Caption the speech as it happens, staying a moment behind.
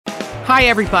Hi,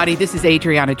 everybody. This is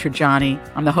Adriana Trajani.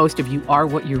 I'm the host of You Are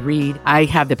What You Read. I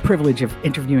have the privilege of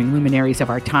interviewing luminaries of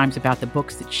our times about the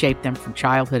books that shaped them from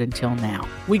childhood until now.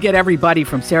 We get everybody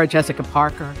from Sarah Jessica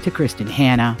Parker to Kristen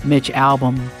Hanna, Mitch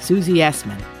Albom, Susie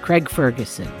Essman, Craig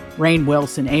Ferguson, Rainn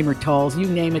Wilson, Amor Tolls, you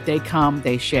name it, they come,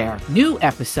 they share. New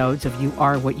episodes of You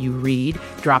Are What You Read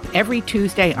drop every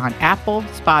Tuesday on Apple,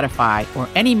 Spotify, or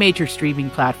any major streaming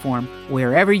platform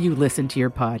wherever you listen to your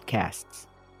podcasts.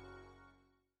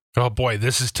 Oh boy,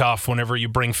 this is tough whenever you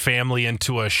bring family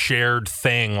into a shared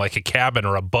thing like a cabin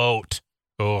or a boat.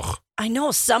 Ugh. I know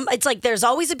it's like there's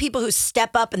always the people who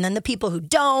step up and then the people who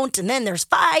don't, and then there's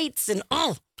fights and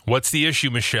oh. What's the issue,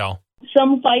 Michelle? So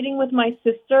I'm fighting with my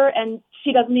sister and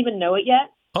she doesn't even know it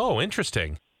yet. Oh,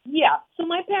 interesting. Yeah. So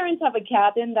my parents have a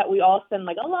cabin that we all spend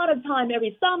like a lot of time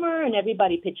every summer and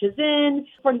everybody pitches in.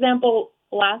 For example,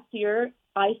 last year,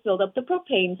 I filled up the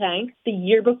propane tank. The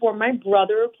year before, my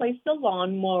brother replaced the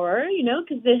lawnmower,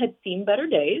 because it had seen better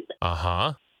days.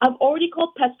 Uh-huh. I've already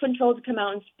called pest control to come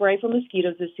out and spray for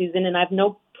mosquitoes this season, and I have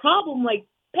no problem,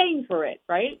 paying for it,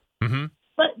 right? Mm-hmm.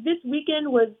 But this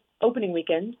weekend was opening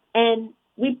weekend, and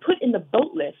we put in the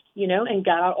boat list, and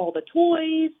got out all the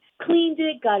toys, cleaned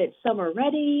it, got it summer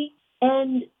ready.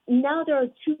 And now there are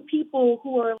two people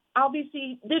who are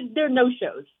obviously, they're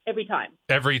no-shows every time.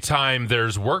 Every time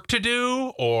there's work to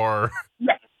do, or?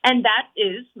 Yes, and that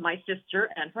is my sister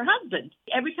and her husband.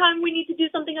 Every time we need to do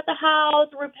something at the house,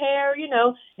 repair,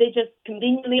 they just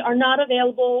conveniently are not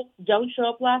available, don't show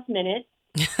up last minute.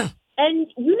 And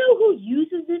you know who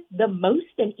uses it the most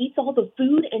and eats all the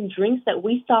food and drinks that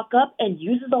we stock up and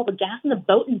uses all the gas in the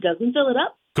boat and doesn't fill it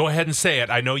up? Go ahead and say it.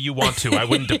 I know you want to. I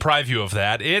wouldn't deprive you of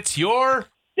that. It's your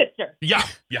sister. Yeah.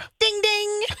 Ding,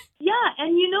 ding. Yeah,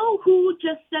 and you know who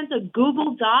just sent a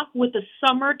Google Doc with a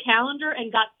summer calendar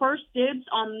and got first dibs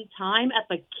on time at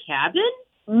the cabin?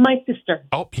 My sister.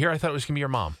 Oh, here, I thought it was going to be your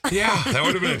mom. Yeah, that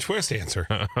would have been a twist answer.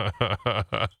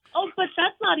 Oh, but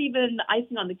that's not even the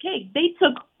icing on the cake. They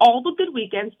took all the good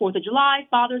weekends, 4th of July,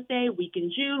 Father's Day, week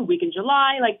in June, week in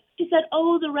July. She said,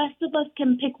 the rest of us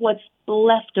can pick what's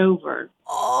left over.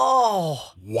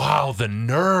 Oh. Wow, the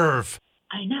nerve.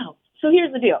 I know. So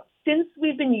here's the deal. Since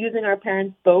we've been using our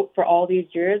parents' boat for all these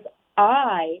years,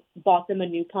 I bought them a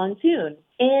new pontoon.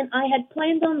 And I had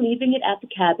planned on leaving it at the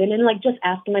cabin and just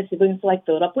asking my siblings to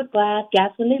fill it up with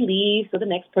gas when they leave so the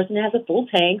next person has a full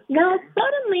tank. Now,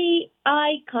 suddenly,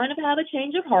 I kind of have a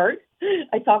change of heart.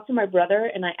 I talked to my brother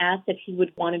and I asked if he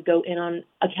would want to go in on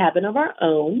a cabin of our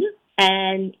own.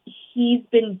 And he's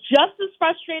been just as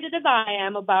frustrated as I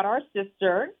am about our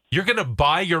sister. You're going to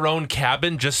buy your own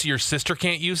cabin just so your sister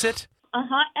can't use it?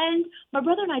 Uh-huh. And my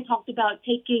brother and I talked about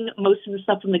taking most of the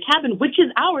stuff from the cabin, which is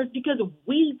ours because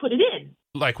we put it in.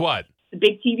 Like what? The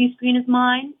big TV screen is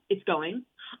mine. It's going.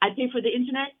 I pay for the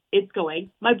internet. It's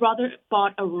going. My brother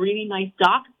bought a really nice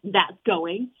dock. That's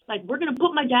going. We're going to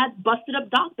put my dad's busted up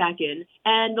dock back in.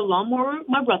 And the lawnmower,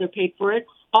 my brother paid for it.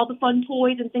 All the fun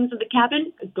toys and things in the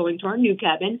cabin is going to our new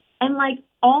cabin. And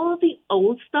all of the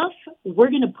old stuff, we're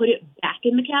going to put it back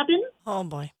in the cabin. Oh,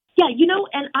 boy. Yeah,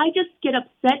 and I just get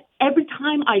upset every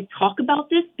time I talk about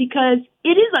this because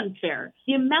it is unfair.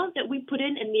 The amount that we put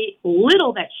in and the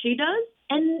little that she does.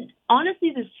 And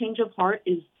honestly, this change of heart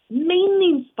is mainly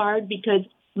inspired because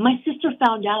my sister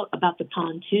found out about the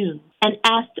pontoon and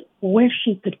asked where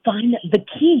she could find the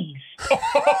keys.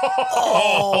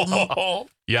 Oh.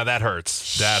 Yeah, that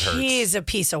hurts. That hurts. She's a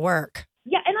piece of work.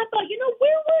 Yeah, and I thought,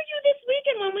 where were you this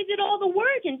weekend when we did all the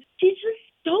work? And she's just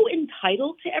so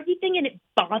entitled to everything, and it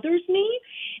bothers me.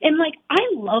 And I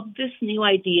love this new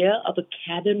idea of a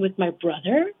cabin with my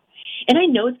brother, and I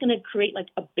know it's going to create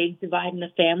a big divide in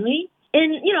the family.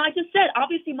 And, I just said,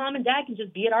 obviously mom and dad can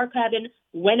just be at our cabin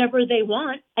whenever they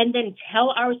want and then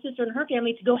tell our sister and her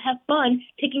family to go have fun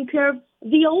taking care of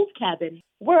the old cabin.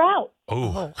 We're out.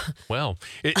 Oh, well,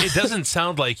 it doesn't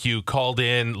sound like you called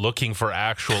in looking for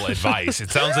actual advice.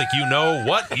 It sounds like you know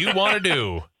what you want to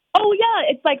do. Oh, yeah.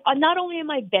 It's not only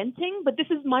am I venting, but this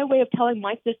is my way of telling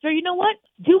my sister, you know what?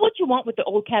 Do what you want with the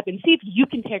old cabin. See if you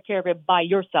can take care of it by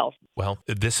yourself. Well,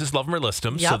 this is Love 'em or List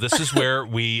 'em. Yep. So this is where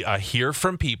we hear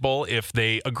from people if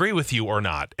they agree with you or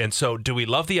not. And so do we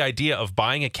love the idea of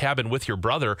buying a cabin with your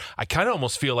brother? I kind of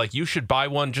almost feel like you should buy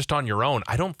one just on your own.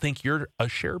 I don't think you're a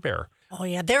share bear. Oh,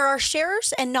 yeah. There are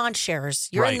sharers and non-sharers.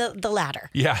 You're in the latter.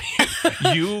 Yeah.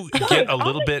 You get a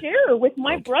little bit. I'm a sharer with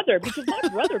my brother because my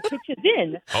brother pitches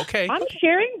in. Okay. I'm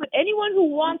sharing with anyone who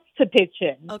wants to pitch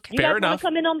in. Okay. You Fair guys enough. want to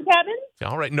come in on the cabin?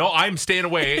 All right. No, I'm staying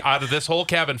away out of this whole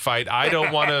cabin fight. I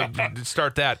don't want to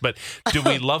start that. But do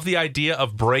we love the idea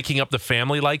of breaking up the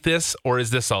family like this, or is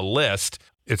this a list?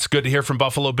 It's good to hear from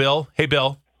Buffalo Bill. Hey,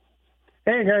 Bill.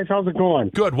 Hey, guys, how's it going?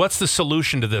 Good. What's the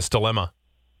solution to this dilemma?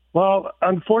 Well,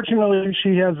 unfortunately,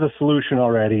 she has the solution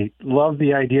already. Love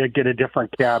the idea, get a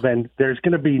different cabin. There's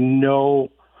going to be no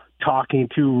talking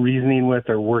to, reasoning with,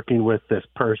 or working with this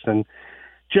person.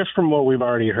 Just from what we've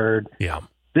already heard, Yeah.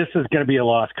 this is going to be a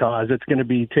lost cause. It's going to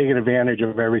be taking advantage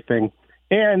of everything.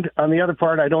 And on the other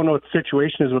part, I don't know what the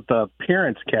situation is with the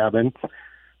parents' cabin,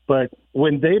 but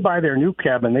when they buy their new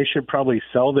cabin, they should probably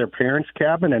sell their parents'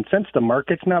 cabin. And since the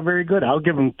market's not very good, I'll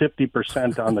give them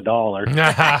 50% on the dollar.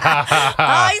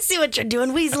 I see what you're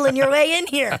doing, weaseling your way in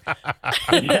here.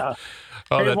 Yeah.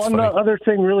 Oh, Hey, that's one funny. other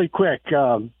thing really quick.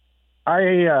 I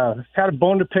had a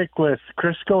bone to pick with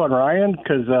Crisco and Ryan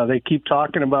because they keep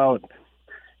talking about,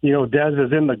 Des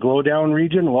is in the Glow Down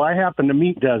region. Well, I happened to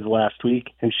meet Des last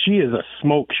week, and she is a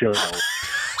smoke show.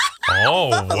 Oh,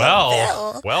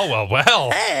 well. Bill.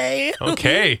 Well. Hey.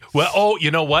 Okay. Well,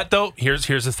 you know what, though? Here's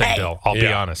the thing, Hey. Bill. I'll be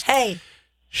honest. Hey.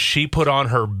 She put on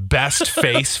her best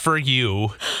face for you.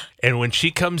 And when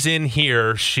she comes in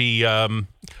here, she,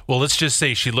 let's just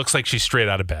say she looks like she's straight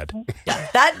out of bed. Yeah,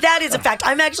 that is a fact.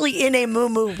 I'm actually in a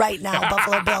moo-moo right now,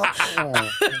 Buffalo Bill.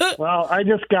 Well, I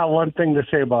just got one thing to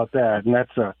say about that, and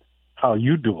that's how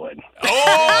you doing.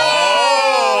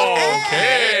 Oh,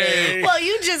 okay. Well,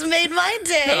 you just made my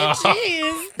day.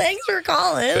 Jeez. Thanks for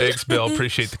calling. Thanks, Bill.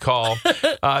 Appreciate the call.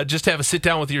 Just have a sit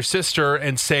down with your sister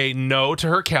and say no to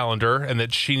her calendar and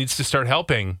that she needs to start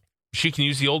helping. She can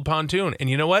use the old pontoon. And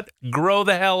you know what? Grow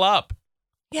the hell up.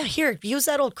 Yeah, here, use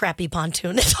that old crappy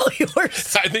pontoon. It's all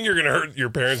yours. I think you're going to hurt your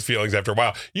parents' feelings after a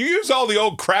while. You use all the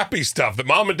old crappy stuff that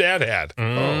mom and dad had.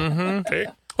 Mm-hmm. Okay.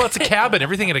 Well, it's a cabin.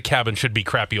 Everything in a cabin should be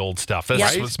crappy old stuff. That's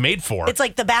Yeah. what it's made for. It's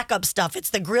like the backup stuff.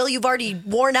 It's the grill you've already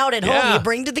worn out at Yeah. home. You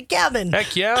bring to the cabin.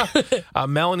 Heck yeah.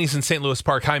 Melanie's in St. Louis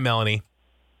Park. Hi, Melanie.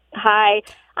 Hi.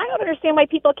 I don't understand why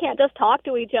people can't just talk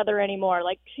to each other anymore.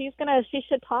 Like she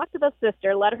should talk to the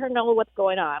sister, let her know what's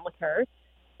going on with her.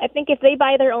 I think if they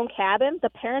buy their own cabin, the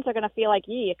parents are going to feel like,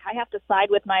 "Eek, I have to side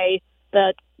with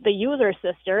the user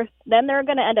sister." Then they're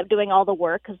going to end up doing all the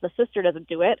work because the sister doesn't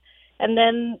do it, and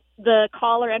then the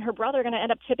caller and her brother are going to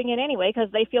end up chipping in anyway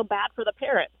because they feel bad for the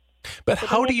parents. But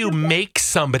how do you make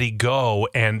somebody go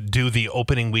and do the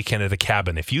opening weekend at the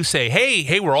cabin? If you say,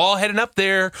 hey, we're all heading up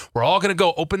there. We're all going to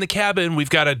go open the cabin. We've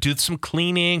got to do some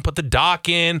cleaning, put the dock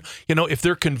in. If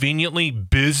they're conveniently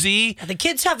busy, The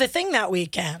kids have the thing that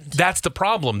weekend. that's the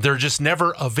problem. They're just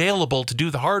never available to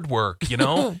do the hard work,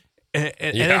 and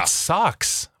Yeah. it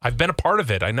sucks. I've been a part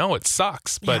of it. I know it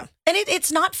sucks, but Yeah. And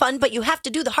it's not fun, but you have to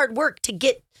do the hard work to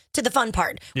get to the fun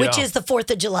part, which Yeah. is the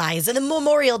 4th of July's and the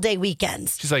Memorial Day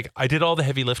weekends. she's like, I did all the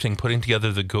heavy lifting putting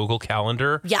together the Google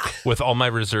Calendar Yeah. with all my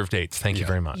reserve dates. Thank you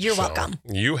very much. You're welcome.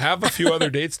 You have a few other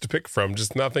dates to pick from,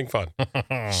 just nothing fun.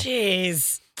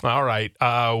 Jeez. All right.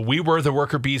 We were the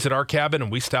worker bees at our cabin and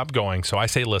we stopped going. So I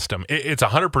say list them. It's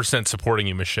 100% supporting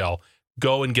you, Michelle.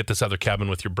 Go and get this other cabin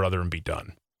with your brother and be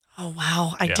done. Oh,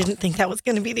 wow. I Yeah. didn't think that was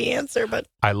going to be the answer, but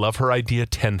I love her idea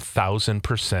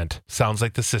 10,000%. Sounds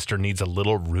like the sister needs a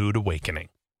little rude awakening.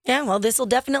 yeah, well, this will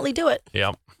definitely do it.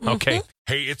 Yep. Okay.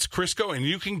 Hey, it's Crisco, and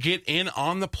you can get in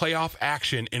on the playoff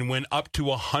action and win up to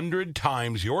 100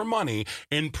 times your money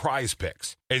in Prize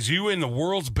Picks. As you and the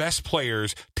world's best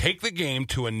players take the game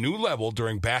to a new level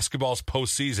during basketball's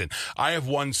postseason. I have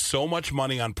won so much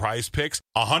money on Prize Picks,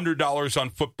 $100 on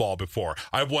football before.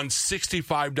 I've won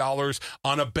 $65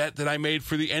 on a bet that I made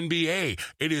for the NBA.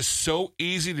 It is so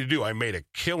easy to do. I made a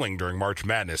killing during March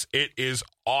Madness. It is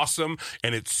awesome,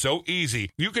 and it's so easy.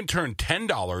 You can turn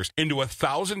 $10 into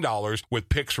 $1,000 with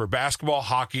picks for basketball,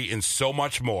 hockey, and so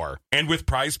much more. And with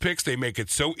Prize Picks, they make it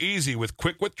so easy with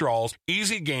quick withdrawals,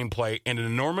 easy gameplay, and an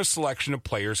enormous selection of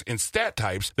players and stat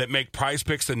types that make Prize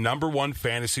Picks the #1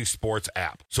 fantasy sports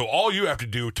app. So all you have to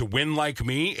do to win like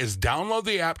me is download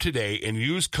the app today and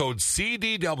use code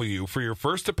CDW for your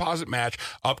first deposit match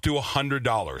up to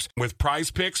 $100. With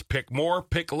Prize Picks, pick more,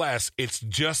 pick less. It's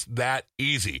just that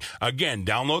easy. Again,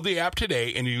 download the app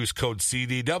today and use code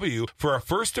CDW for a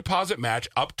first deposit match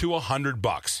up to $100.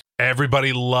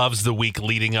 Everybody loves the week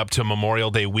leading up to Memorial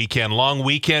Day weekend. Long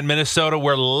weekend, Minnesota.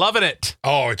 We're loving it.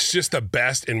 Oh, it's just the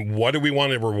best. And what do we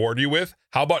want to reward you with?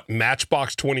 How about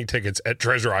Matchbox 20 tickets at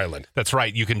Treasure Island? That's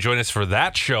right. You can join us for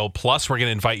that show. Plus, we're going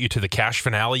to invite you to the cash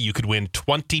finale. You could win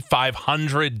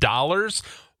 $2,500.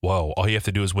 Whoa. All you have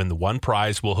to do is win the one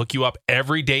prize. We'll hook you up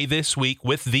every day this week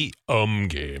with the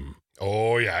game.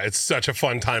 Oh, yeah. It's such a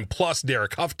fun time. Plus,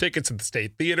 Derek Huff tickets at the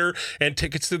State Theater and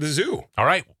tickets to the zoo. All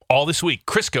right. All this week.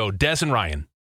 Crisco, Des, and Ryan.